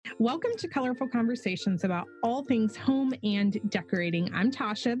Welcome to Colorful Conversations about all things home and decorating. I'm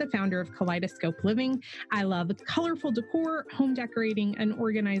Tasha, the founder of Kaleidoscope Living. I love colorful decor, home decorating, and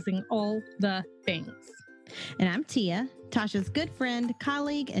organizing all the things. And I'm Tia, Tasha's good friend,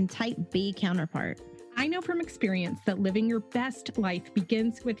 colleague, and type B counterpart. I know from experience that living your best life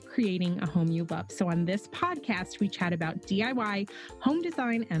begins with creating a home you love. So on this podcast, we chat about DIY, home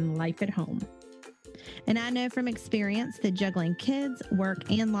design, and life at home. And I know from experience that juggling kids,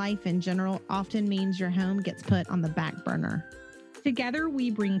 work, and life in general often means your home gets put on the back burner. Together, we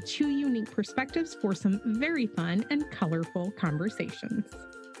bring two unique perspectives for some very fun and colorful conversations.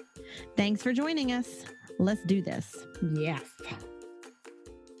 Thanks for joining us. Let's do this. Yes.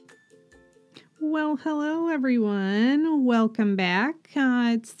 Well, hello, everyone. Welcome back.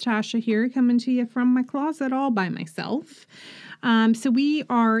 It's Tasha here coming to you from my closet all by myself. So we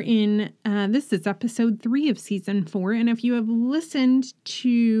are in, this is episode 3 of season 4. And if you have listened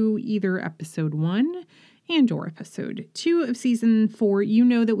to either episode 1 and or episode 2 of season 4, you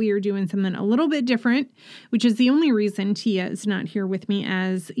know that we are doing something a little bit different, which is the only reason Tia is not here with me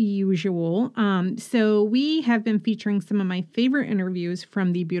as usual. So we have been featuring some of my favorite interviews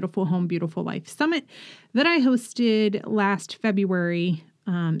from the Beautiful Home, Beautiful Life Summit that I hosted last February.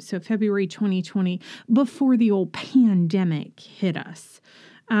 So February 2020, before the old pandemic hit us.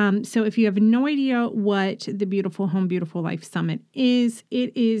 So if you have no idea what the Beautiful Home, Beautiful Life Summit is,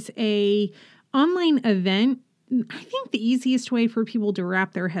 it is a online event. I think the easiest way for people to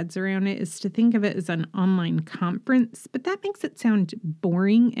wrap their heads around it is to think of it as an online conference, but that makes it sound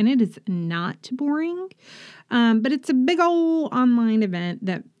boring, and it is not boring. But it's a big old online event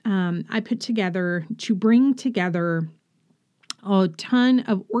that I put together to bring together a ton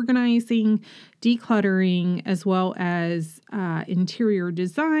of organizing, decluttering, as well as interior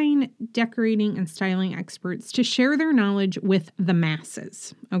design, decorating, and styling experts to share their knowledge with the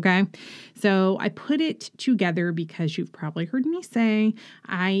masses. Okay. So I put it together because you've probably heard me say,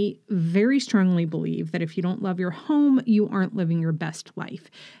 I very strongly believe that if you don't love your home, you aren't living your best life.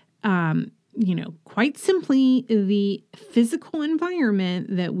 Quite simply, the physical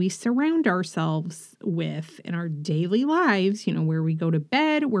environment that we surround ourselves with in our daily lives, where we go to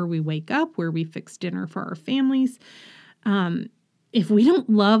bed, where we wake up, where we fix dinner for our families. If we don't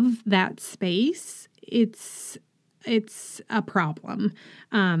love that space, it's a problem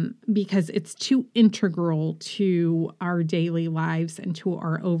because it's too integral to our daily lives and to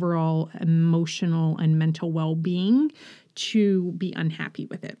our overall emotional and mental well-being to be unhappy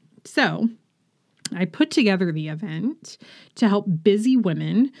with it. So I put together the event to help busy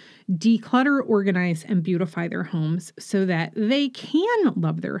women declutter, organize, and beautify their homes so that they can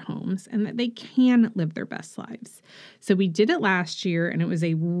love their homes and that they can live their best lives. So we did it last year, and it was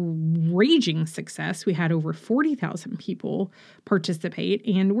a raging success. We had over 40,000 people participate,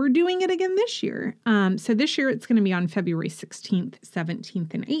 and we're doing it again this year. So this year it's going to be on February 16th,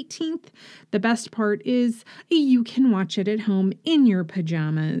 17th, and 18th. The best part is you can watch it at home in your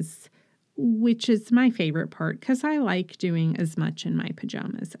pajamas, which is my favorite part because I like doing as much in my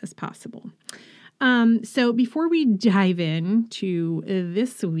pajamas as possible. So before we dive into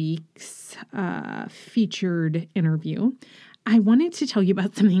this week's featured interview, I wanted to tell you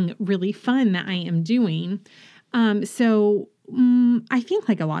about something really fun that I am doing. I think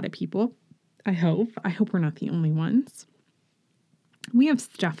like a lot of people, I hope we're not the only ones. We have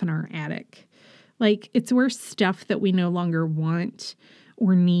stuff in our attic. Like, it's where stuff that we no longer want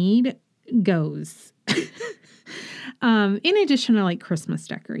or need goes. In addition to like Christmas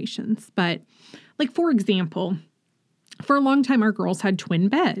decorations. But like, for example, for a long time, our girls had twin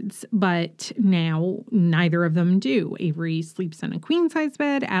beds, but now neither of them do. Avery sleeps in a queen size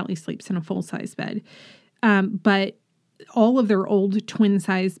bed. Allie sleeps in a full size bed. But all of their old twin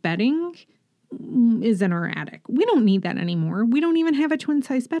size bedding is in our attic. We don't need that anymore. We don't even have a twin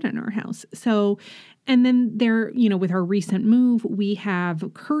size bed in our house. So, and then there, with our recent move, we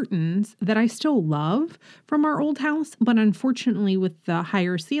have curtains that I still love from our old house, but unfortunately with the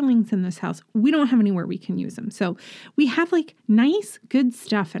higher ceilings in this house, we don't have anywhere we can use them. So we have like nice, good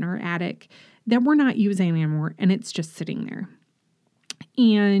stuff in our attic that we're not using anymore, and it's just sitting there.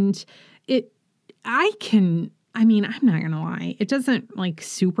 And I'm not going to lie. It doesn't like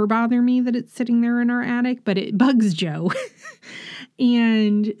super bother me that it's sitting there in our attic, but it bugs Joe.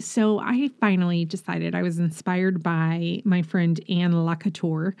 And so I finally decided, I was inspired by my friend Anne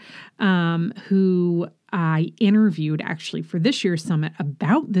Lacouture, who I interviewed actually for this year's summit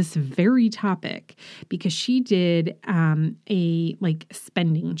about this very topic, because she did a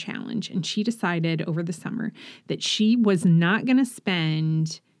spending challenge, and she decided over the summer that she was not going to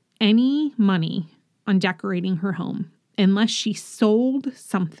spend any money on decorating her home unless she sold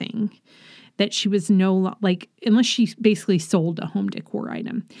something that she was unless she basically sold a home decor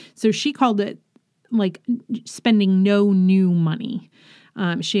item. So she called it like spending no new money.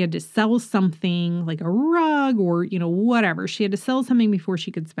 She had to sell something like a rug or, whatever. She had to sell something before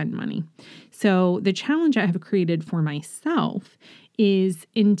she could spend money. So the challenge I have created for myself is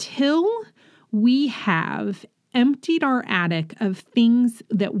until we have emptied our attic of things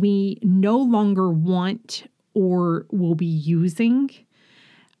that we no longer want or will be using,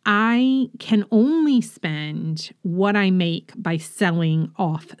 I can only spend what I make by selling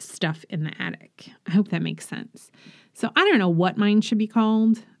off stuff in the attic. I hope that makes sense. So I don't know what mine should be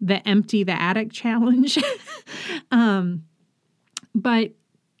called, the Empty the Attic Challenge. But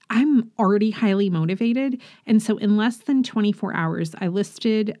I'm already highly motivated. And so in less than 24 hours, I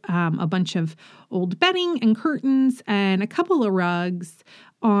listed a bunch of old bedding and curtains and a couple of rugs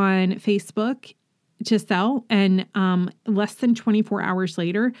on Facebook to sell. And less than 24 hours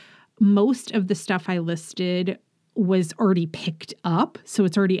later, most of the stuff I listed was already picked up. So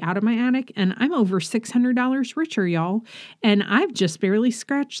it's already out of my attic and I'm over $600 richer, y'all. And I've just barely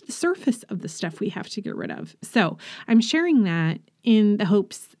scratched the surface of the stuff we have to get rid of. So I'm sharing that in the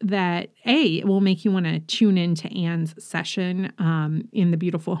hopes that it will make you want to tune into Anne's session in the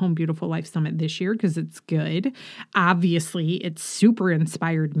Beautiful Home, Beautiful Life Summit this year because it's good. Obviously, it super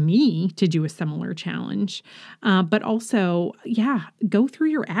inspired me to do a similar challenge. But also, go through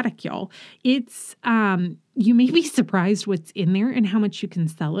your attic, y'all. It's you may be surprised what's in there and how much you can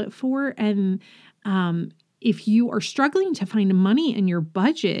sell it for. And if you are struggling to find money in your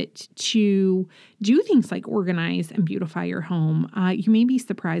budget to do things like organize and beautify your home, you may be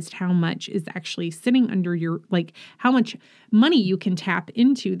surprised how much is actually sitting under how much money you can tap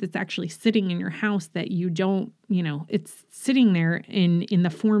into that's actually sitting in your house that you don't, it's sitting there in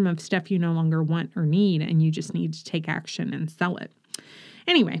the form of stuff you no longer want or need, and you just need to take action and sell it.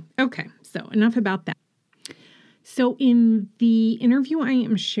 Anyway, okay, so enough about that. So in the interview I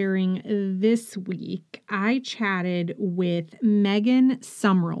am sharing this week, I chatted with Megan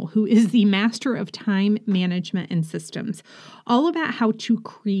Sumrell, who is the master of time management and systems, all about how to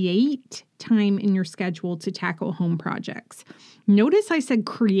create time in your schedule to tackle home projects. Notice I said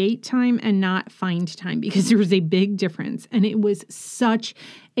create time and not find time because there was a big difference, and it was such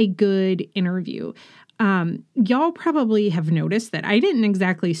a good interview. Y'all probably have noticed that I didn't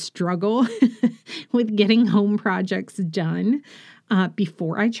exactly struggle with getting home projects done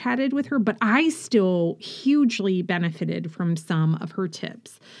before I chatted with her, but I still hugely benefited from some of her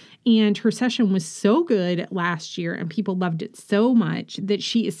tips. And her session was so good last year and people loved it so much that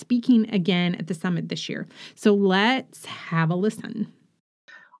she is speaking again at the summit this year. So let's have a listen.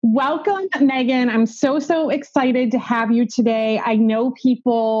 Welcome, Megan. I'm so excited to have you today. I know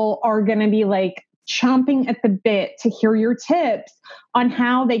people are going to be chomping at the bit to hear your tips on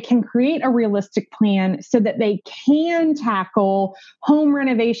how they can create a realistic plan so that they can tackle home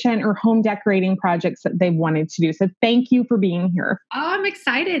renovation or home decorating projects that they've wanted to do. So thank you for being here. Oh, I'm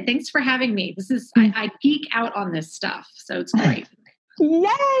excited. Thanks for having me. I geek out on this stuff, so it's great. Yay!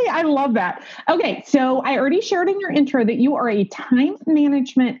 I love that. Okay, so I already shared in your intro that you are a time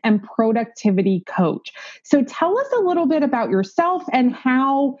management and productivity coach. So tell us a little bit about yourself and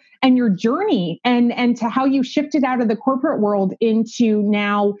your journey and to how you shifted out of the corporate world into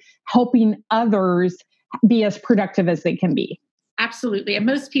now helping others be as productive as they can be. Absolutely. And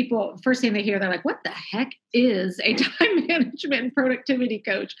most people, first thing they hear, they're like, what the heck is a time management and productivity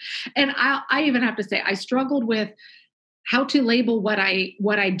coach? And I even have to say, I struggled with how to label what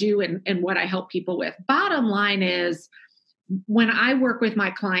I do and what I help people with. Bottom line is, when I work with my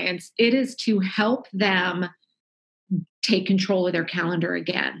clients, it is to help them take control of their calendar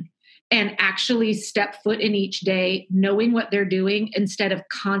again and actually step foot in each day, knowing what they're doing instead of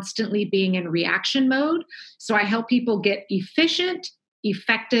constantly being in reaction mode. So I help people get efficient,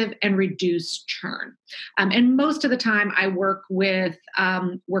 effective, and reduce churn. And most of the time I work with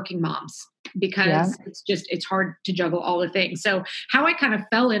working moms because it's hard to juggle all the things. So how I kind of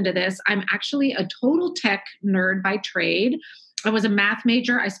fell into this, I'm actually a total tech nerd by trade. I was a math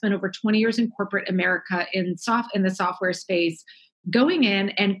major. I spent over 20 years in corporate America in the software space, going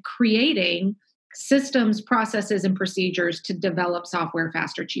in and creating systems, processes, and procedures to develop software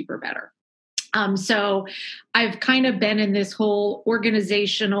faster, cheaper, better. So I've kind of been in this whole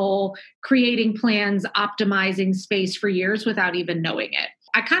organizational, creating plans, optimizing space for years without even knowing it.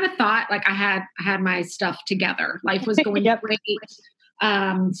 I kind of thought I had my stuff together. Life was going great,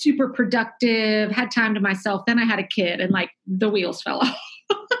 super productive, had time to myself. Then I had a kid and the wheels fell off.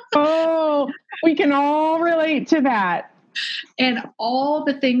 Oh, we can all relate to that. And all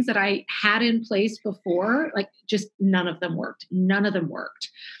the things that I had in place before, like just none of them worked. None of them worked.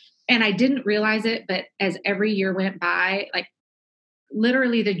 And I didn't realize it, but as every year went by, like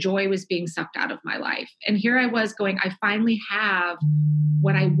literally the joy was being sucked out of my life. And here I was going, I finally have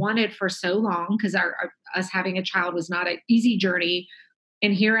what I wanted for so long, because us having a child was not an easy journey.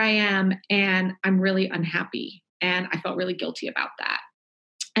 And here I am, and I'm really unhappy. And I felt really guilty about that.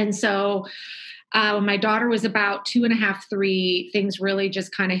 And so when my daughter was about 2.5, 3, things really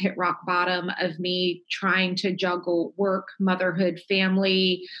just kind of hit rock bottom of me trying to juggle work, motherhood,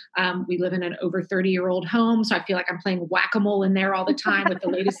 family. We live in an over 30-year-old home, so I feel like I'm playing whack-a-mole in there all the time with the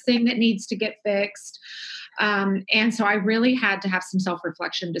latest thing that needs to get fixed. And so I really had to have some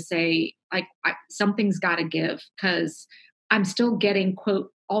self-reflection to say, like, something's got to give, because I'm still getting,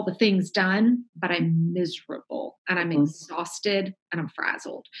 quote, all the things done, but I'm miserable and I'm exhausted and I'm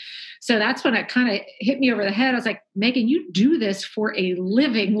frazzled. So that's when it kind of hit me over the head. I was like, Megan, you do this for a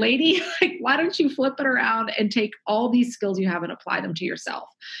living, lady. Like, why don't you flip it around and take all these skills you have and apply them to yourself?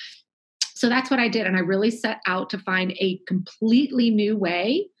 So that's what I did. And I really set out to find a completely new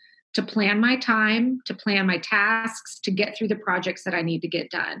way to plan my time, to plan my tasks, to get through the projects that I need to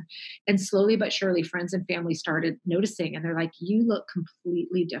get done. And slowly but surely, friends and family started noticing, and they're like, you look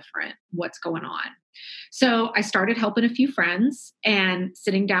completely different. What's going on? So I started helping a few friends and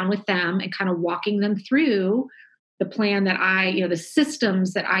sitting down with them and kind of walking them through the plan that the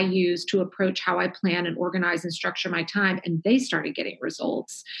systems that I use to approach how I plan and organize and structure my time. And they started getting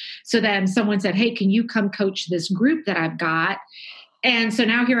results. So then someone said, hey, can you come coach this group that I've got? And so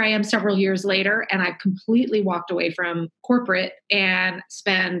now here I am several years later, and I've completely walked away from corporate and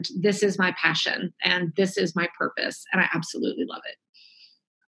this is my passion and this is my purpose. And I absolutely love it.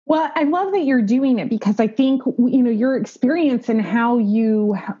 Well, I love that you're doing it, because I think, your experience and how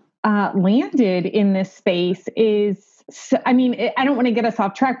you landed in this space is, I don't want to get us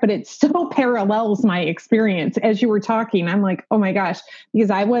off track, but it so parallels my experience. As you were talking, I'm like, oh my gosh,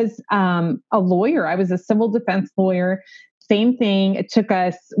 because I was a lawyer. I was a civil defense lawyer. Same thing. It took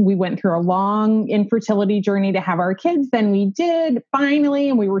us, we went through a long infertility journey to have our kids. Then we did finally,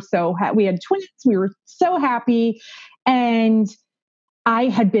 and we were we had twins. We were so happy. And I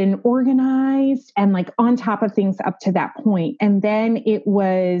had been organized and like on top of things up to that point. And then it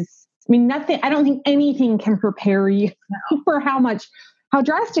was, nothing, I don't think anything can prepare you for how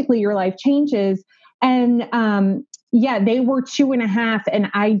drastically your life changes. And, they were 2.5. And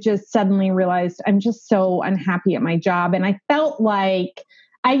I just suddenly realized I'm just so unhappy at my job. And I felt like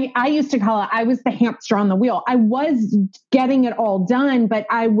I used to call it, I was the hamster on the wheel. I was getting it all done, but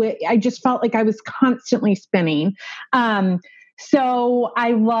I just felt like I was constantly spinning. So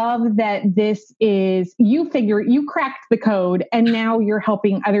I love that this is, you cracked the code, and now you're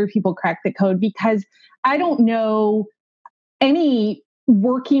helping other people crack the code, because I don't know any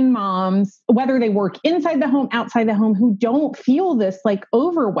working moms, whether they work inside the home, outside the home, who don't feel this like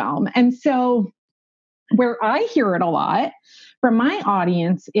overwhelm. And so where I hear it a lot from my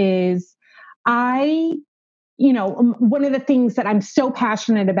audience is one of the things that I'm so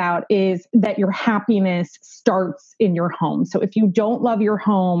passionate about is that your happiness starts in your home. So if you don't love your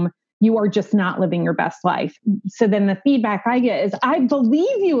home, you are just not living your best life. So then the feedback I get is, I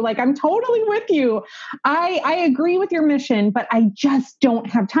believe you, like I'm totally with you. I agree with your mission, but I just don't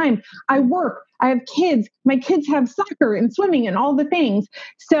have time. I work, I have kids, my kids have soccer and swimming and all the things.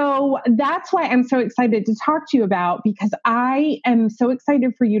 So that's why I'm so excited to talk to you about, because I am so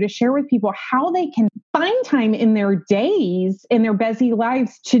excited for you to share with people how they can find time in their days, in their busy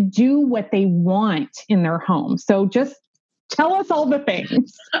lives, to do what they want in their home. So just tell us all the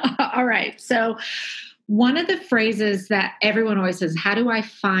things. All right. So one of the phrases that everyone always says, how do I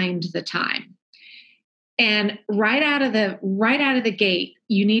find the time? And right out of the gate,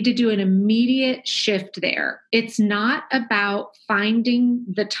 you need to do an immediate shift there. It's not about finding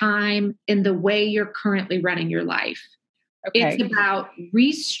the time in the way you're currently running your life. Okay. It's about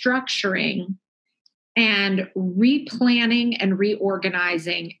restructuring and replanning and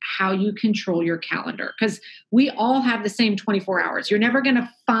reorganizing how you control your calendar. Because we all have the same 24 hours. You're never going to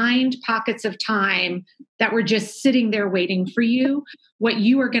find pockets of time that were just sitting there waiting for you. What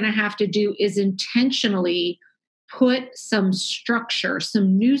you are going to have to do is intentionally put some structure,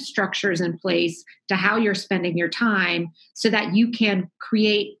 some new structures in place to how you're spending your time, so that you can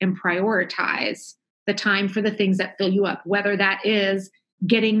create and prioritize the time for the things that fill you up, whether that is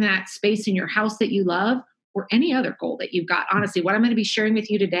getting that space in your house that you love, or any other goal that you've got. Honestly, what I'm going to be sharing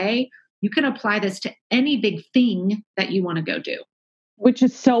with you today, you can apply this to any big thing that you want to go do. Which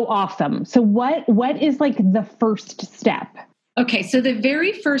is so awesome. So what is like the first step? Okay, so the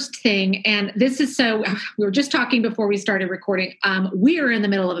very first thing, and this is so, we were just talking before we started recording, we are in the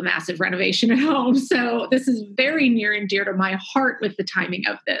middle of a massive renovation at home. So this is very near and dear to my heart with the timing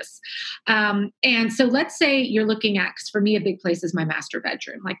of this. And so let's say you're looking at, because for me, a big place is my master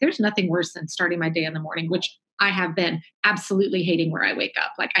bedroom. Like there's nothing worse than starting my day in the morning, which I have been absolutely hating where I wake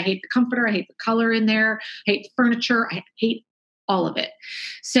up. Like I hate the comforter, I hate the color in there, I hate the furniture, I hate all of it.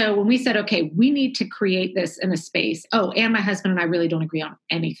 So when we said, okay, we need to create this in a space. Oh, and my husband and I really don't agree on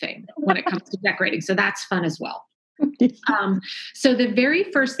anything when it comes to decorating. So that's fun as well. So the very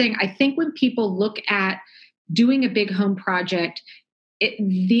first thing, I think when people look at doing a big home project,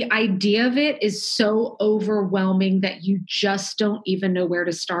 the idea of it is so overwhelming that you just don't even know where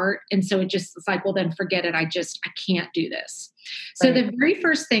to start. And so it's like, well, then forget it. I can't do this. So the very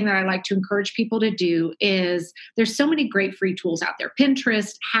first thing that I like to encourage people to do is there's so many great free tools out there,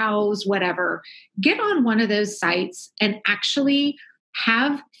 Pinterest, Houzz, whatever. Get on one of those sites and actually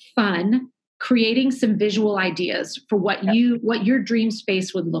have fun creating some visual ideas for what your dream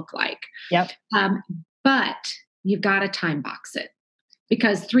space would look like. Yep. But you've got to time box it.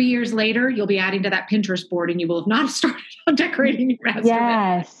 Because 3 years later, you'll be adding to that Pinterest board and you will have not started on decorating your master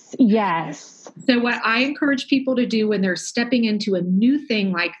bedroom. Yes. So what I encourage people to do when they're stepping into a new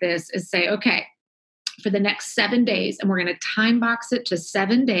thing like this is say, okay, for the next 7 days, and we're going to time box it to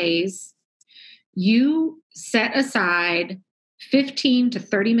 7 days, you set aside 15 to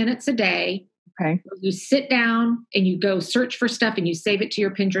 30 minutes a day. Okay. You sit down and you go search for stuff and you save it to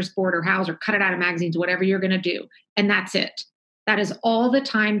your Pinterest board or Houzz or cut it out of magazines, whatever you're going to do. And that's it. That is all the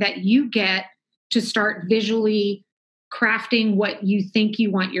time that you get to start visually crafting what you think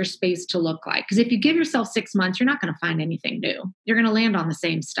you want your space to look like. Because if you give yourself 6 months, you're not going to find anything new. You're going to land on the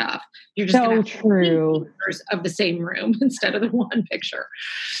same stuff. You're just going to have pictures of the same room instead of the one picture.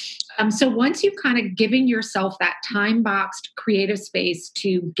 So once you've kind of given yourself that time-boxed creative space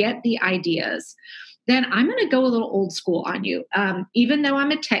to get the ideas, then I'm going to go a little old school on you. Even though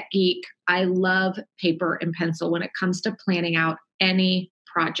I'm a tech geek, I love paper and pencil when it comes to planning out any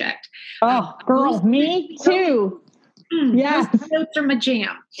project. Oh, girl, me too. Yes. Notes are my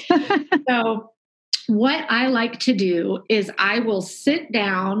jam. So what I like to do is I will sit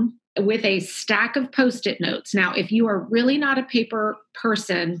down with a stack of Post-it notes. Now, if you are really not a paper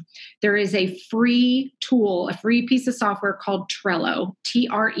person, there is a free tool, a free piece of software called Trello,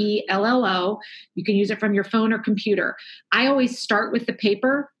 Trello. You can use it from your phone or computer. I always start with the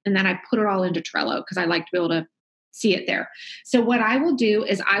paper and then I put it all into Trello because I like to be able to see it there. So what I will do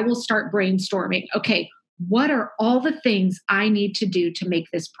is I will start brainstorming. Okay, what are all the things I need to do to make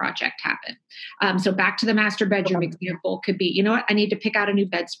this project happen? So back to the master bedroom example could be, you know what? I need to pick out a new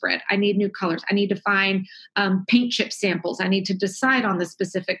bedspread. I need new colors. I need to find paint chip samples. I need to decide on the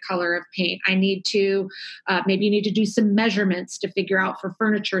specific color of paint. I need to, maybe you need to do some measurements to figure out for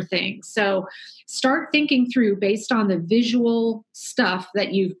furniture things. So start thinking through based on the visual stuff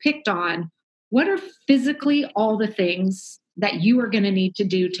that you've picked on, what are physically all the things that you are going to need to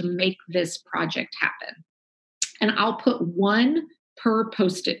do to make this project happen? And I'll put one per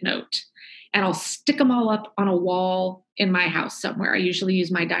Post-it note and I'll stick them all up on a wall in my house somewhere. I usually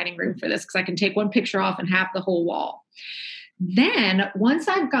use my dining room for this because I can take one picture off and have the whole wall. Then once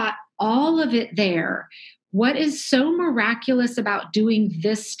I've got all of it there, what is so miraculous about doing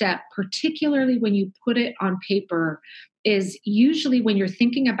this step, particularly when you put it on paper, is usually when you're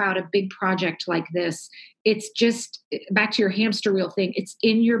thinking about a big project like this, it's just back to your hamster wheel thing. It's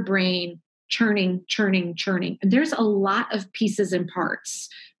in your brain, churning. And there's a lot of pieces and parts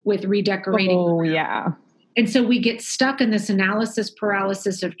with redecorating. Oh, yeah. And so we get stuck in this analysis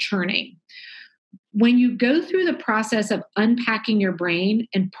paralysis of churning. When you go through the process of unpacking your brain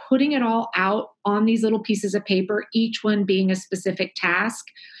and putting it all out on these little pieces of paper, each one being a specific task,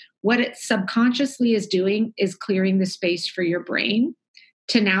 what it subconsciously is doing is clearing the space for your brain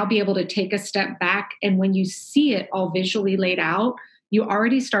to now be able to take a step back. And when you see it all visually laid out, you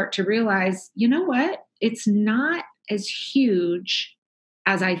already start to realize, you know what? It's not as huge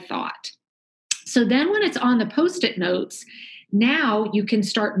as I thought. So then when it's on the Post-it notes, now you can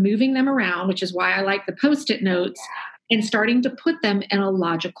start moving them around, which is why I like the Post-it notes, and starting to put them in a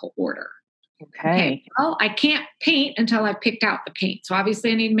logical order. Okay. Well, I can't paint until I've picked out the paint. So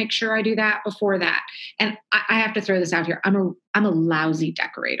obviously I need to make sure I do that before that. And I have to throw this out here. I'm a lousy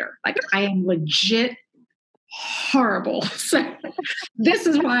decorator. Like I am legit horrible. So this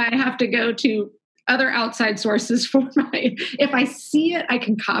is why I have to go to other outside sources for if I see it, I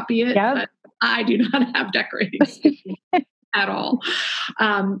can copy it. Yep. But I do not have decorating skills at all.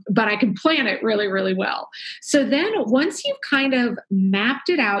 But I can plan it really, really well. So then once you've kind of mapped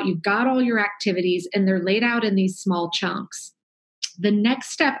it out, you've got all your activities and they're laid out in these small chunks. the next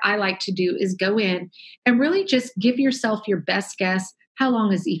step I like to do is go in and really just give yourself your best guess. How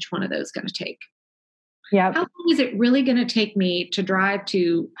long is each one of those going to take? Yeah. How long is it really going to take me to drive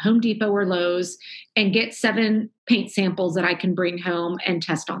to Home Depot or Lowe's and get 7 paint samples that I can bring home and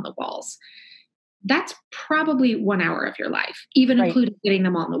test on the walls? That's probably 1 hour of your life, even including getting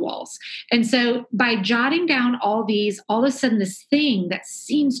them on the walls. And so by jotting down all these, all of a sudden this thing that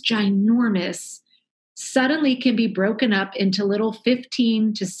seems ginormous suddenly can be broken up into little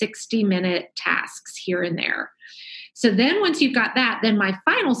 15 to 60 minute tasks here and there. So then once you've got that, then my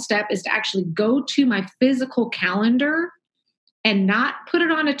final step is to actually go to my physical calendar and not put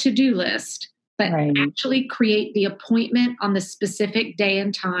it on a to-do list, but actually create the appointment on the specific day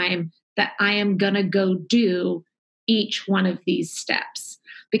and time that I am going to go do each one of these steps.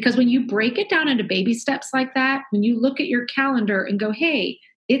 Because when you break it down into baby steps like that, when you look at your calendar and go, hey,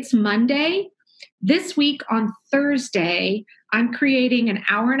 it's Monday. This week on Thursday, I'm creating an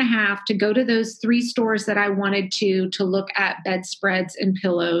hour and a half to go to those 3 stores that I wanted to look at bedspreads and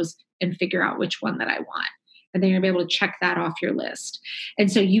pillows and figure out which one that I want. And then you're going to be able to check that off your list.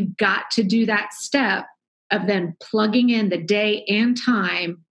 And so you've got to do that step of then plugging in the day and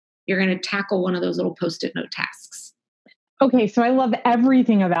time. You're going to tackle one of those little Post-it note tasks. Okay, so I love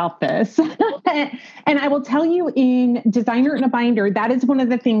everything about this. And I will tell you, in Designer in a Binder, that is one of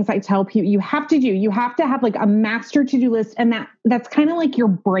the things I tell people you have to do. You have to have like a master to-do list, and that's kind of like your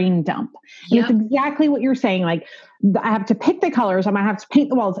brain dump. And it's exactly what you're saying. Like, I have to pick the colors, I'm going to have to paint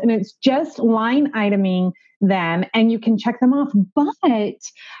the walls, and it's just line iteming them, and you can check them off. But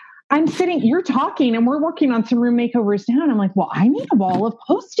you're talking and we're working on some room makeovers now. And I'm like, well, I need a wall of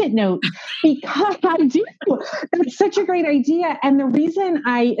Post-it notes because I do. That's such a great idea. And the reason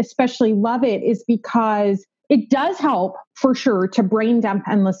I especially love it is because it does help for sure to brain dump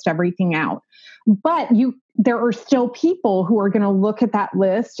and list everything out. But there are still people who are going to look at that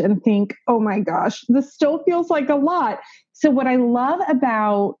list and think, oh my gosh, this still feels like a lot. So what I love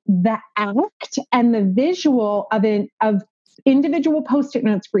about the act and the visual of individual Post-it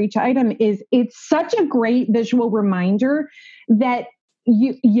notes for each item is it's such a great visual reminder that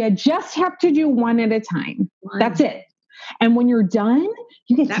you just have to do one at a time. That's it. And when you're done,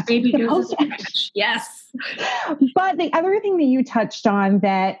 you get that to baby take the goes Post-it. Yes. But the other thing that you touched on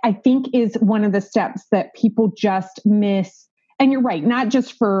that I think is one of the steps that people just miss, and you're right, not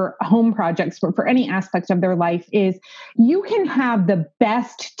just for home projects, but for any aspect of their life, is you can have the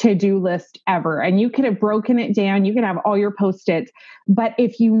best to-do list ever. And you could have broken it down. You can have all your Post-its. But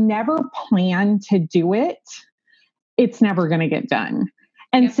if you never plan to do it, it's never going to get done.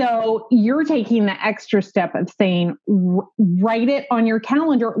 And so you're taking the extra step of saying, write it on your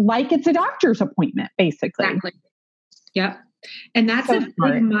calendar like it's a doctor's appointment, basically. Exactly. Yep. And that's So a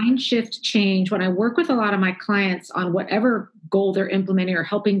big mind shift change. When I work with a lot of my clients on whatever goal they're implementing or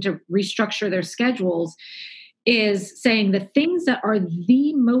helping to restructure their schedules, is saying the things that are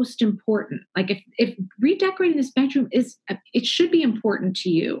the most important. Like if redecorating this bedroom it should be important to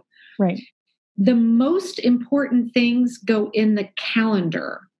you. Right. The most important things go in the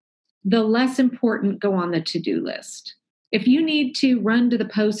calendar. The less important go on the to-do list. If you need to run to the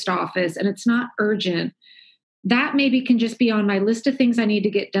post office and it's not urgent, that maybe can just be on my list of things I need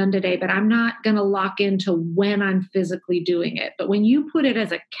to get done today, but I'm not going to lock into when I'm physically doing it. But when you put it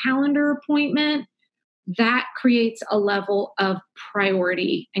as a calendar appointment, that creates a level of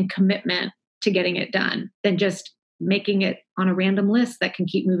priority and commitment to getting it done than just making it on a random list that can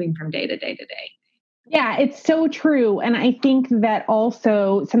keep moving from day to day to day. Yeah, it's so true. And I think that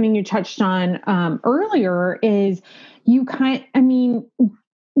also something you touched on earlier is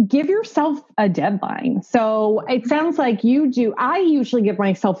give yourself a deadline. So it sounds like you do. I usually give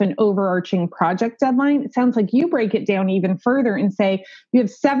myself an overarching project deadline. It sounds like you break it down even further and say you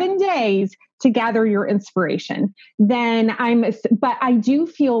have 7 days to gather your inspiration. But I do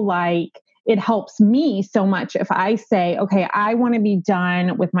feel like it helps me so much if I say, okay, I want to be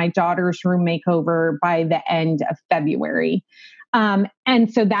done with my daughter's room makeover by the end of February.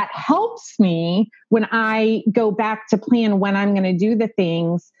 And so that helps me when I go back to plan when I'm going to do the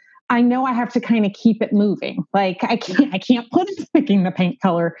things. I know I have to kind of keep it moving. Like I can't put it picking the paint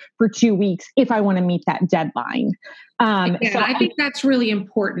color for 2 weeks if I want to meet that deadline. So I think that's really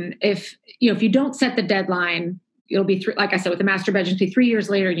important. If you don't set the deadline, it'll be like I said, with the master bedroom, it'll be 3 years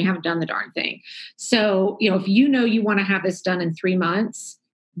later and you haven't done the darn thing. So, if you want to have this done in 3 months,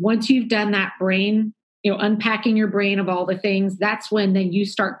 once you've done that brain, unpacking your brain of all the things, that's when then you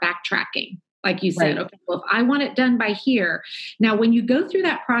start backtracking. Like you said, okay, well, if I want it done by here. Now, when you go through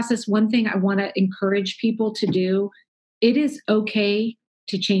that process, one thing I want to encourage people to do, it is okay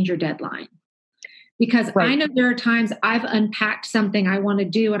to change your deadline. because Right. I know there are times I've unpacked something I want to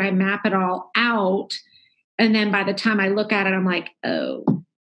do and I map it all out. And then by the time I look at it, I'm like, oh,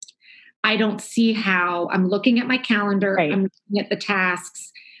 I don't see how. I'm looking at my calendar. Right. I'm looking at the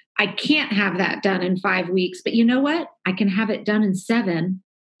tasks. I can't have that done in 5 weeks, but you know what? I can have it done in 7,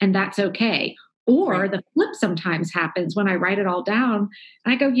 and that's okay. Or Right. the flip sometimes happens when I write it all down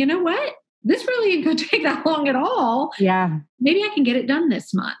and I go, you know what? This really ain't going to take that long at all. Yeah. Maybe I can get it done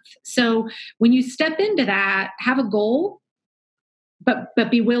this month. So when you step into that, have a goal, but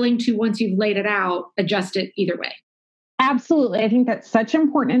be willing to, once you've laid it out, adjust it either way. Absolutely. I think that's such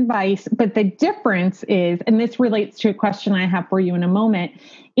important advice. But the difference is, and this relates to a question I have for you in a moment,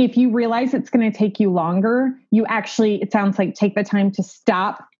 if you realize it's going to take you longer, you actually, it sounds like, take the time to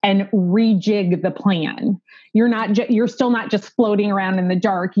stop and rejig the plan. You're still not just floating around in the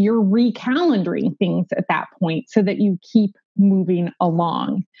dark. You're recalendering things at that point so that you keep moving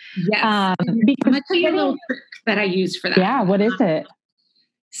along. Yes. I'm going to tell you a little trick that I use for that. Yeah. What is it?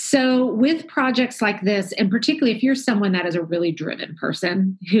 So with projects like this, and particularly if you're someone that is a really driven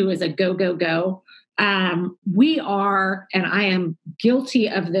person who is a go, go, go, we are, and I am guilty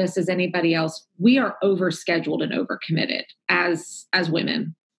of this as anybody else, we are overscheduled and overcommitted as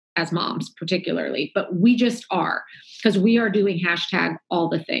women, as moms particularly, but we just are, because we are doing hashtag all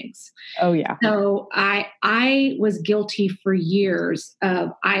the things. Oh yeah. So I was guilty for years of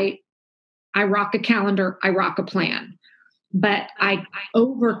I rock a calendar, I rock a plan. But I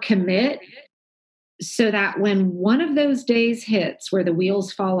overcommit so that when one of those days hits where the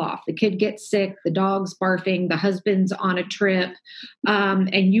wheels fall off, the kid gets sick, the dog's barfing, the husband's on a trip,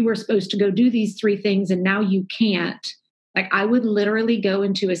 and you were supposed to go do these 3 things and now you can't, like I would literally go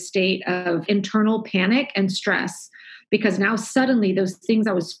into a state of internal panic and stress because now suddenly those things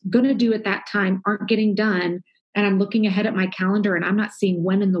I was going to do at that time aren't getting done. And I'm looking ahead at my calendar and I'm not seeing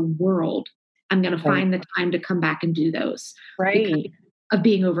when in the world I'm going to find the time to come back and do those. Right. Of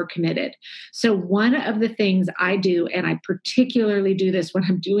being overcommitted. So one of the things I do, and I particularly do this when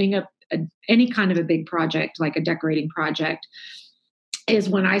I'm doing any kind of a big project, like a decorating project, is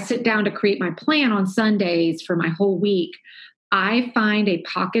when I sit down to create my plan on Sundays for my whole week, I find a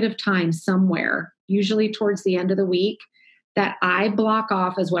pocket of time somewhere, usually towards the end of the week, that I block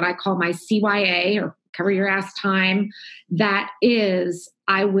off as what I call my CYA, or cover your ass time. That is,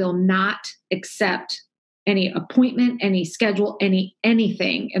 I will not accept any appointment, any schedule,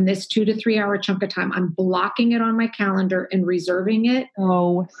 anything in this 2 to 3 hour chunk of time. I'm blocking it on my calendar and reserving it.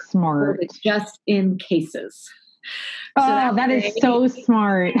 Oh, smart. Just in cases. Oh, that is so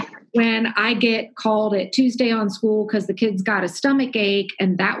smart. When I get called at Tuesday on school because the kid's got a stomach ache,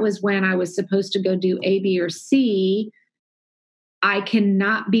 and that was when I was supposed to go do A, B, or C, I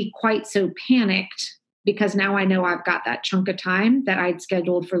cannot be quite so panicked because now I know I've got that chunk of time that I'd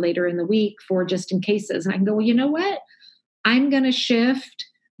scheduled for later in the week for just in cases. And I can go, well, you know what? I'm going to shift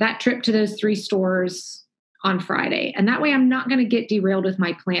that trip to those 3 stores on Friday. And that way I'm not going to get derailed with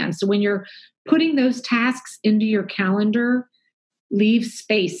my plan. So when you're putting those tasks into your calendar, leave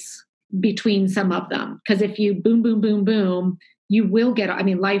space between some of them. Because if you boom, boom, boom, boom, you will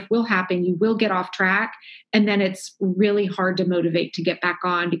life will happen. You will get off track. And then it's really hard to motivate to get back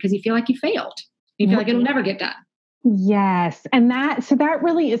on because you feel like you failed. You feel like it'll never get done. Yes. And that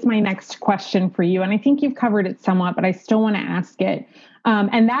really is my next question for you. And I think you've covered it somewhat, but I still want to ask it.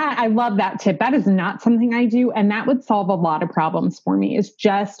 And that, I love that tip. That is not something I do. And that would solve a lot of problems for me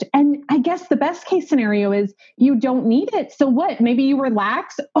and I guess the best case scenario is you don't need it. So what? Maybe you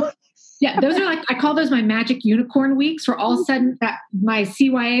relax. Yeah. Those are I call those my magic unicorn weeks where all of a sudden that my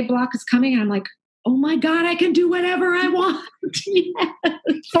CYA block is coming and I'm like, oh my God, I can do whatever I want. Yes.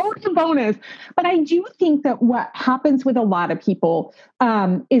 Bonus. But I do think that what happens with a lot of people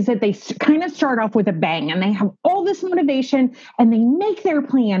is that they kind of start off with a bang and they have all this motivation and they make their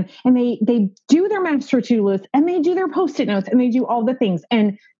plan and they do their master to-do list and they do their Post-it notes and they do all the things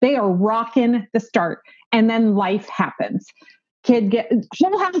and they are rocking the start. And then life happens.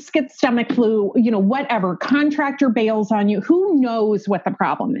 Whole house gets stomach flu, whatever, contractor bails on you. Who knows what the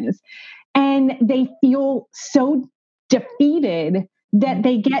problem is? And they feel so defeated that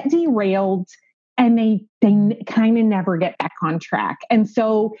they get derailed and they kind of never get back on track. And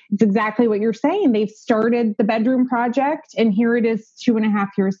so it's exactly what you're saying. They've started the bedroom project and here it is 2.5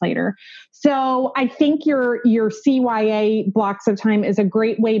 years later. So I think your CYA blocks of time is a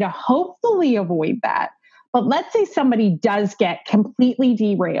great way to hopefully avoid that. But let's say somebody does get completely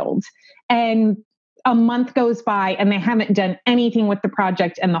derailed and a month goes by and they haven't done anything with the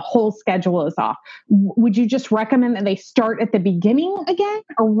project and the whole schedule is off, would you just recommend that they start at the beginning again?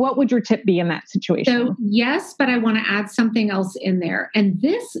 Or what would your tip be in that situation? So yes, but I want to add something else in there. And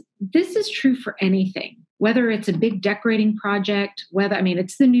this is true for anything, whether it's a big decorating project,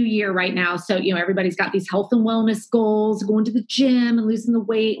 it's the new year right now. So, everybody's got these health and wellness goals, going to the gym and losing the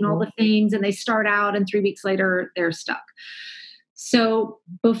weight and all the things. And they start out and 3 weeks later, they're stuck. So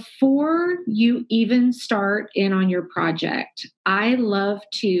before you even start in on your project, I love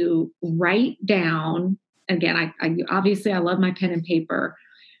to write down, again, I obviously I love my pen and paper,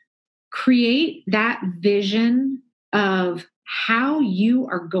 create that vision of how you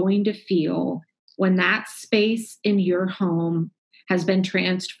are going to feel when that space in your home has been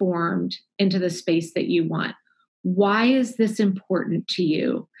transformed into the space that you want. Why is this important to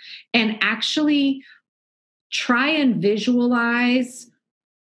you? And actually try and visualize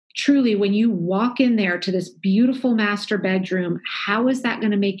truly when you walk in there to this beautiful master bedroom, how is that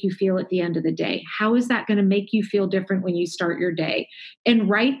going to make you feel at the end of the day? How is that going to make you feel different when you start your day? And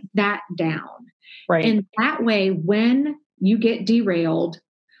write that down. Right. And that way, when you get derailed,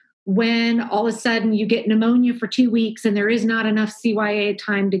 when all of a sudden you get pneumonia for 2 weeks and there is not enough CYA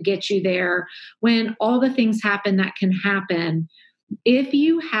time to get you there, when all the things happen that can happen, if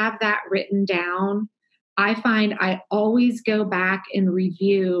you have that written down, I find I always go back and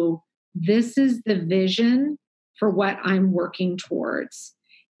review, this is the vision for what I'm working towards.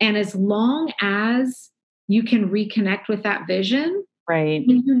 And as long as you can reconnect with that vision, right,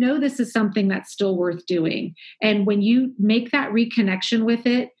 you know this is something that's still worth doing. And when you make that reconnection with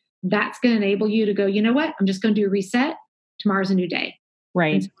it, that's going to enable you to go, you know what? I'm just going to do a reset. Tomorrow's a new day.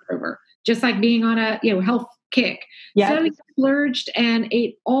 Right. Over. Just like being on a health kick. Yeah. So we splurged and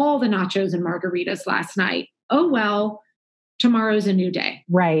ate all the nachos and margaritas last night. Oh, well, tomorrow's a new day.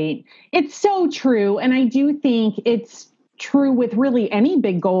 Right. It's so true. And I do think it's true with really any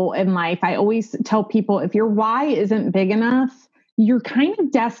big goal in life. I always tell people, if your why isn't big enough, you're kind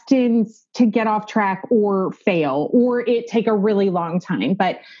of destined to get off track or fail, or it take a really long time.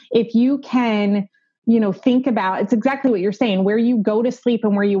 But if you can, think about, it's exactly what you're saying, where you go to sleep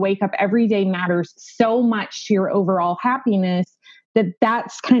and where you wake up every day matters so much to your overall happiness,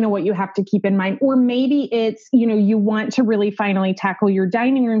 that's kind of what you have to keep in mind. Or maybe it's, you want to really finally tackle your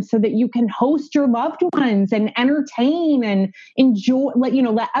dining room so that you can host your loved ones and entertain and enjoy,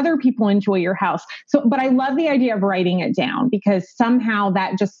 let other people enjoy your house. So, but I love the idea of writing it down, because somehow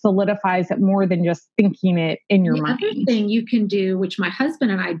that just solidifies it more than just thinking it in your mind. The other thing you can do, which my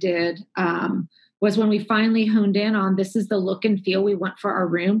husband and I did, was when we finally honed in on, this is the look and feel we want for our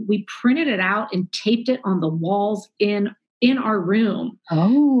room, we printed it out and taped it on the walls in our room.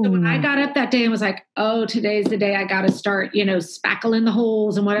 Oh. So when I got up that day and was like, oh, today's the day I got to start, spackling the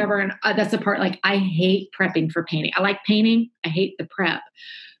holes and whatever. And that's the part, I hate prepping for painting. I like painting. I hate the prep.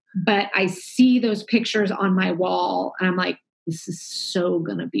 But I see those pictures on my wall and I'm like, this is so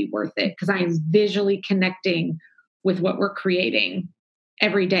going to be worth it, because I am visually connecting with what we're creating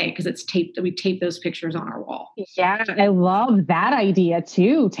every day, because it's taped. We tape those pictures on our wall. Yeah, I love that idea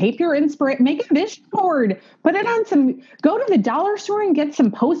too. Tape your inspiration, make a vision board, put it on go to the dollar store and get some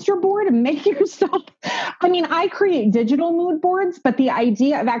poster board and make yourself. I create digital mood boards, but the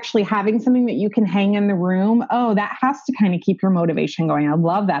idea of actually having something that you can hang in the room, that has to kind of keep your motivation going. I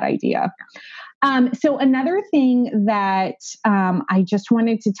love that idea. So another thing that I just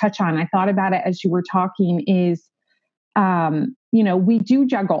wanted to touch on, I thought about it as you were talking, is we do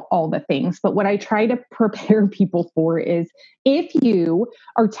juggle all the things, but what I try to prepare people for is, if you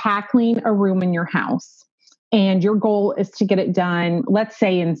are tackling a room in your house and your goal is to get it done, let's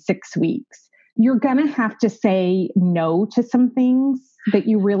say in 6 weeks, you're going to have to say no to some things that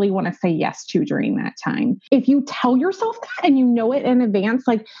you really want to say yes to during that time. If you tell yourself that and you know it in advance,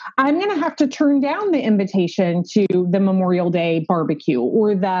 I'm going to have to turn down the invitation to the Memorial Day barbecue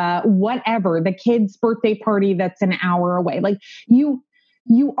or the kid's birthday party that's an hour away. You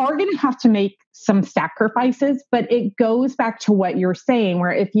are going to have to make some sacrifices, but it goes back to what you're saying,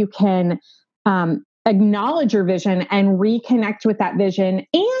 where if you can, acknowledge your vision and reconnect with that vision.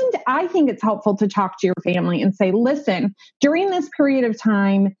 And I think it's helpful to talk to your family and say, listen, during this period of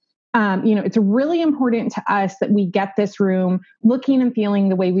time, it's really important to us that we get this room looking and feeling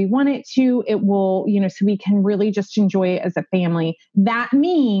the way we want it to. It will, so we can really just enjoy it as a family. That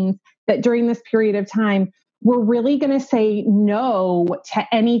means that during this period of time, we're really going to say no to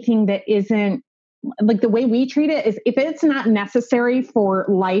anything that isn't, the way we treat it is, if it's not necessary for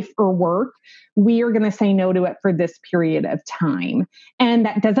life or work, we are going to say no to it for this period of time. And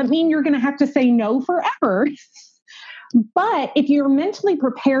that doesn't mean you're going to have to say no forever. But if you're mentally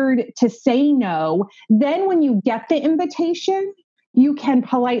prepared to say no, then when you get the invitation, you can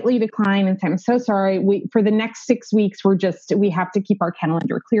politely decline and say, I'm so sorry. For the next 6 weeks, we have to keep our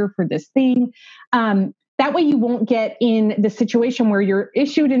calendar clear for this thing. That way you won't get in the situation where you're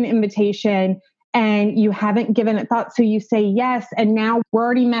issued an invitation and you haven't given it thought. So you say yes, and now we're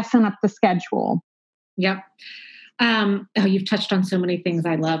already messing up the schedule. Yep. You've touched on so many things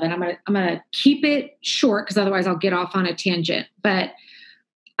I love, and I'm gonna keep it short because otherwise I'll get off on a tangent. But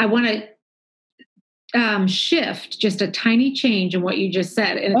I want to shift just a tiny change in what you just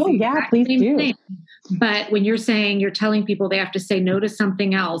said. And oh yeah, please do. Thing. But when you're telling people they have to say no to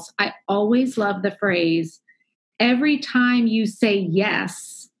something else, I always love the phrase, every time you say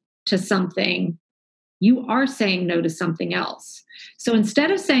yes to something, you are saying no to something else. So instead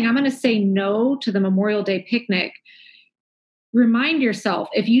of saying, I'm going to say no to the Memorial Day picnic, remind yourself,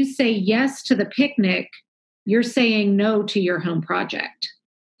 if you say yes to the picnic, you're saying no to your home project.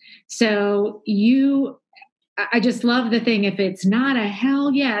 So I just love the thing. If it's not a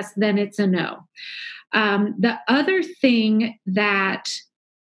hell yes, then it's a no. The other thing that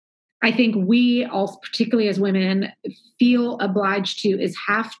I think we all, particularly as women, feel obliged to is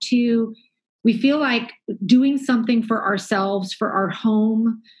we feel like doing something for ourselves, for our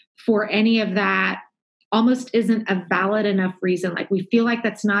home, for any of that almost isn't a valid enough reason. Like we feel like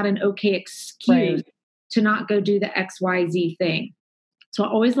that's not an okay excuse to not go do the XYZ thing. So I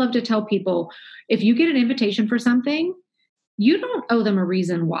always love to tell people, if you get an invitation for something, you don't owe them a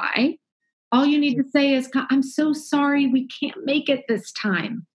reason why. All you need to say is, I'm so sorry, we can't make it this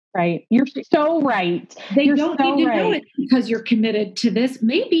time. Right. You're so right. They don't need to know it because you're committed to this.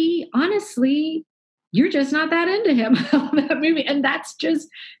 Maybe, honestly, you're just not that into him, that movie. And that's just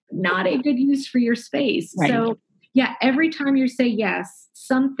not a good use for your space. Right. So yeah, every time you say yes,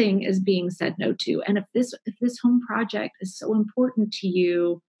 something is being said no to. And if this home project is so important to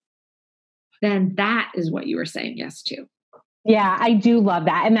you, then that is what you are saying yes to. Yeah, I do love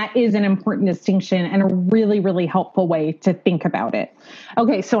that. And that is an important distinction and a really, really helpful way to think about it.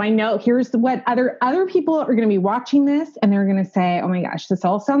 Okay, so I know here's what other people are going to be watching this and they're going to say, oh my gosh, this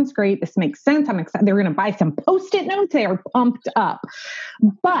all sounds great. This makes sense. I'm excited. They're going to buy some Post-it notes. They are pumped up.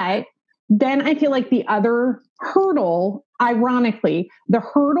 But then I feel like the other hurdle, ironically, the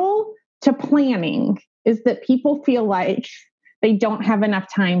hurdle to planning is that people feel like they don't have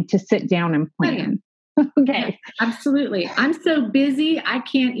enough time to sit down and plan. Okay. Yeah, absolutely. I'm so busy, I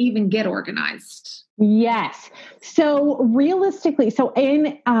can't even get organized. Yes. So realistically,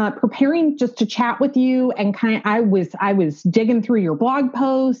 in preparing just to chat with you and I was digging through your blog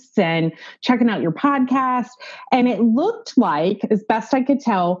posts and checking out your podcast, and it looked like, as best I could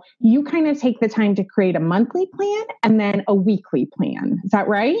tell, you kind of take the time to create a monthly plan and then a weekly plan. Is that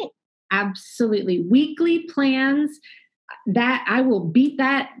right? Absolutely. Weekly plans, that I will beat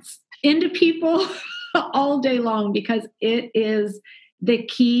that into people all day long because it is the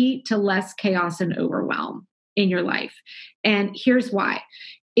key to less chaos and overwhelm in your life. And here's why.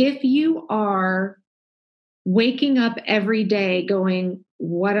 If you are waking up every day going,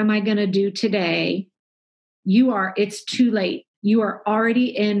 what am I going to do today? It's too late. You are already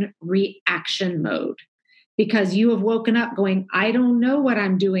in reaction mode because you have woken up going, I don't know what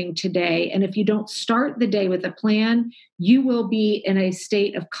I'm doing today. And if you don't start the day with a plan, you will be in a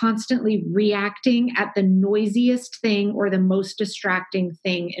state of constantly reacting at the noisiest thing or the most distracting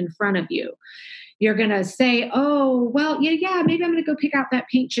thing in front of you. You're going to say, oh, well, yeah, maybe I'm going to go pick out that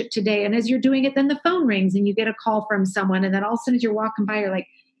paint chip today. And as you're doing it, then the phone rings and you get a call from someone. And then all of a sudden as you're walking by, you're like,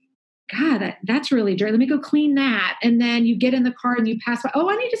 God, that's really dirty. Let me go clean that. And then you get in the car and you pass by. Oh,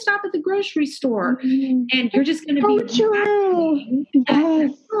 I need to stop at the grocery store. Mm-hmm. And you're just going to be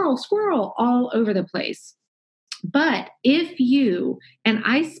squirrel all over the place. But if and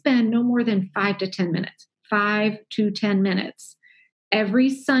I spend no more than 5 to 10 minutes every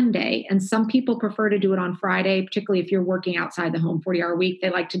Sunday. And some people prefer to do it on Friday, particularly if you're working outside the home 40-hour week. They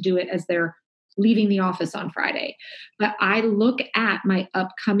like to do it as they're leaving the office on Friday. But I look at my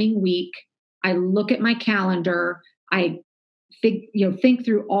upcoming week. I look at my calendar. I think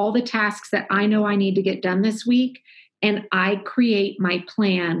through all the tasks that I know I need to get done this week. And I create my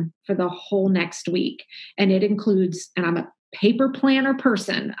plan for the whole next week. And it includes, and I'm a paper planner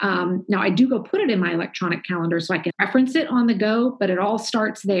person. Now I do go put it in my electronic calendar so I can reference it on the go, but it all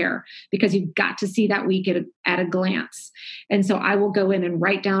starts there because you've got to see that week at a glance. And so I will go in and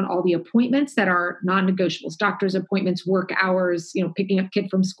write down all the appointments that are non-negotiables, doctor's appointments, work hours, picking up kid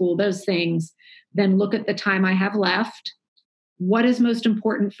from school, those things. Then look at the time I have left. What is most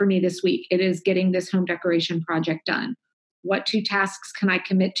important for me this week? It is getting this home decoration project done. What 2 tasks can I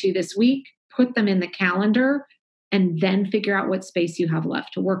commit to this week? Put them in the calendar. and then figure out what space you have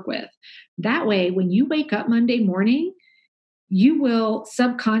left to work with. That way, when you wake up Monday morning, you will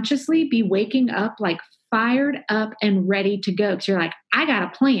subconsciously be waking up like fired up and ready to go. Because you're like, I got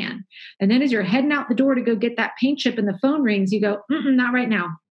a plan. And then as you're heading out the door to go get that paint chip and the phone rings, you go, not right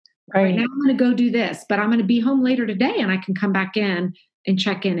now. Right now, I'm going to go do this, but I'm going to be home later today and I can come back in and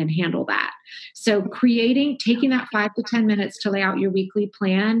check in and handle that. So taking that 5 to 10 minutes to lay out your weekly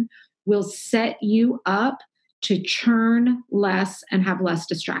plan will set you up to churn less and have less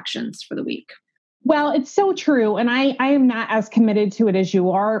distractions for the week. Well, it's so true. And I am not as committed to it as you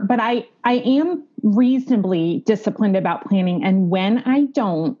are, but I am reasonably disciplined about planning. And when I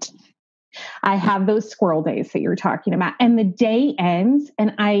don't, I have those squirrel days that you're talking about. And the day ends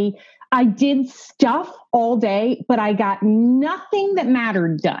and I did stuff all day, but I got nothing that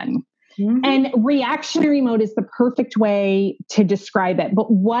mattered done. Mm-hmm. And reactionary mode is the perfect way to describe it.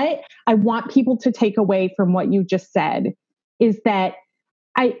 But what I want people to take away from what you just said is that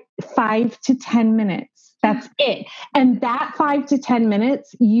 5 to 10 minutes, that's it. And that 5 to 10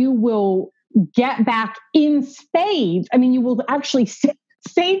 minutes, you will get back in spades. I mean, you will actually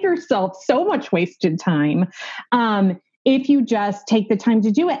save yourself so much wasted time if you just take the time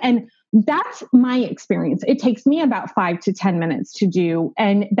to do it. And that's my experience. It takes me about 5 to 10 minutes to do.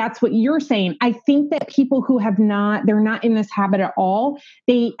 And that's what you're saying. I think that people who they're not in this habit at all,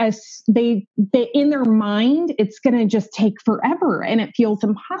 they in their mind, it's going to just take forever and it feels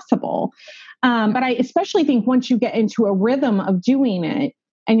impossible. But I especially think once you get into a rhythm of doing it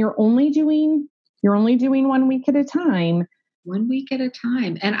and you're only doing 1 week at a time. 1 week at a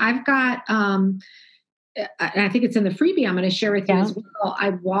time. And I've got, and I think it's in the freebie I'm going to share with you as well. I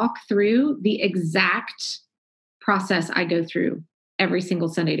walk through the exact process I go through every single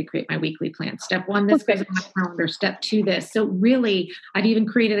Sunday to create my weekly plan. Step 1, this goes on my calendar. Step 2, this. So really, I've even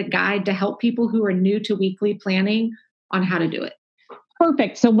created a guide to help people who are new to weekly planning on how to do it.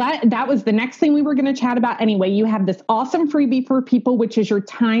 Perfect. So that was the next thing we were going to chat about anyway. You have this awesome freebie for people, which is your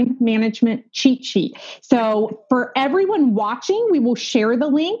time management cheat sheet. So for everyone watching, we will share the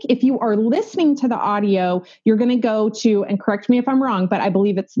link. If you are listening to the audio, you're going to go to, and correct me if I'm wrong, but I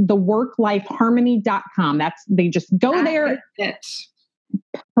believe it's theworklifeharmony.com. They just go there.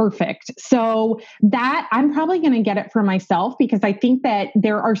 Perfect. So that I'm probably going to get it for myself because I think that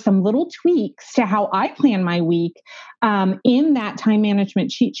there are some little tweaks to how I plan my week in that time management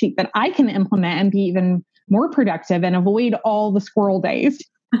cheat sheet that I can implement and be even more productive and avoid all the squirrel days.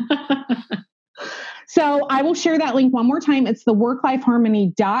 So I will share that link one more time. It's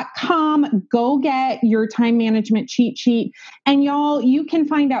theworklifeharmony.com. Go get your time management cheat sheet. And y'all, you can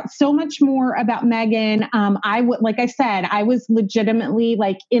find out so much more about Megan. Like I said, I was legitimately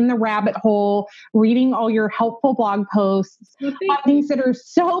like in the rabbit hole, reading all your helpful blog posts, things that are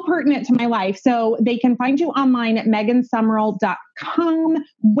so pertinent to my life. So they can find you online at megansumrell.com.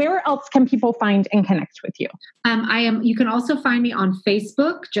 Where else can people find and connect with you? You can also find me on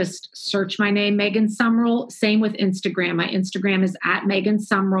Facebook. Just search my name, Megan Sumrell. Same with Instagram. My Instagram is at Megan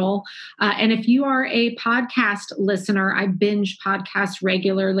Sumrell. And if you are a podcast listener, I binge podcasts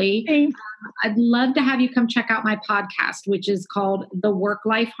regularly. I'd love to have you come check out my podcast, which is called The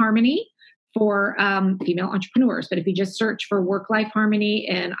Work-Life Harmony for female entrepreneurs. But if you just search for Work-Life Harmony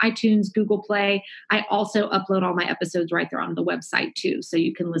in iTunes, Google Play, I also upload all my episodes right there on the website too. So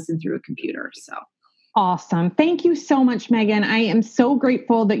you can listen through a computer. So. Awesome. Thank you so much, Megan. I am so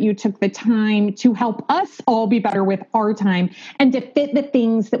grateful that you took the time to help us all be better with our time and to fit the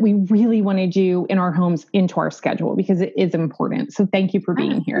things that we really want to do in our homes into our schedule because it is important. So thank you for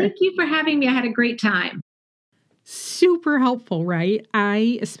being here. Thank you for having me. I had a great time. Super helpful, right?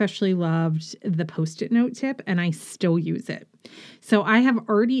 I especially loved the Post-it note tip and I still use it. So I have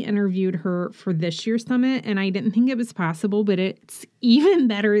already interviewed her for this year's summit and I didn't think it was possible, but it's even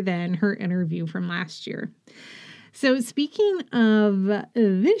better than her interview from last year. So speaking of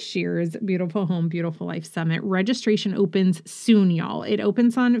this year's Beautiful Home, Beautiful Life Summit, registration opens soon, y'all. It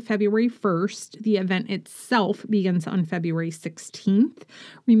opens on February 1st. The event itself begins on February 16th.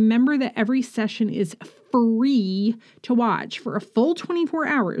 Remember that every session is free to watch for a full 24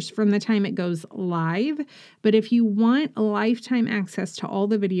 hours from the time it goes live. But if you want lifetime access to all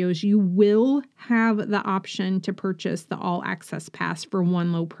the videos, you will have the option to purchase the all access pass for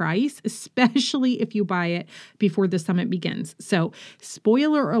one low price, especially if you buy it before the summit begins. So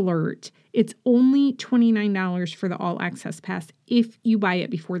spoiler alert, it's only $29 for the all access pass if you buy it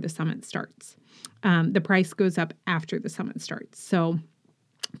before the summit starts. The price goes up after the summit starts. So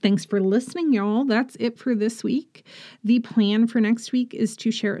thanks for listening, y'all. That's it for this week. The plan for next week is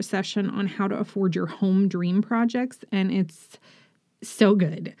to share a session on how to afford your home dream projects, and it's so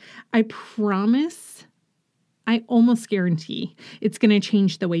good. I promise I almost guarantee it's going to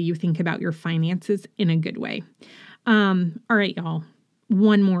change the way you think about your finances in a good way. All right, y'all.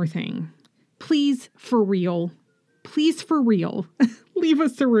 One more thing. Please, for real, leave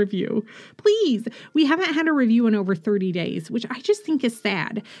us a review. Please. We haven't had a review in over 30 days, which I just think is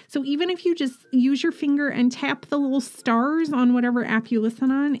sad. So even if you just use your finger and tap the little stars on whatever app you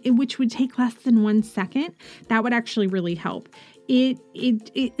listen on, which would take less than 1 second, that would actually really help.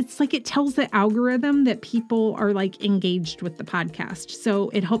 It's like it tells the algorithm that people are like engaged with the podcast. So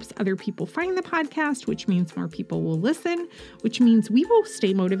it helps other people find the podcast, which means more people will listen, which means we will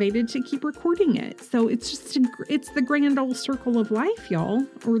stay motivated to keep recording it. So it's the grand old circle of life, y'all,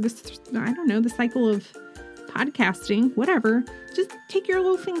 or the cycle of podcasting, whatever. Just take your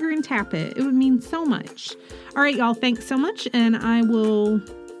little finger and tap it. It would mean so much. All right, y'all, thanks so much. And I will,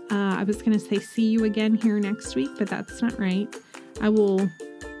 I was going to say see you again here next week, but that's not right. I will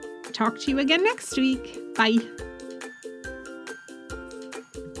talk to you again next week. Bye.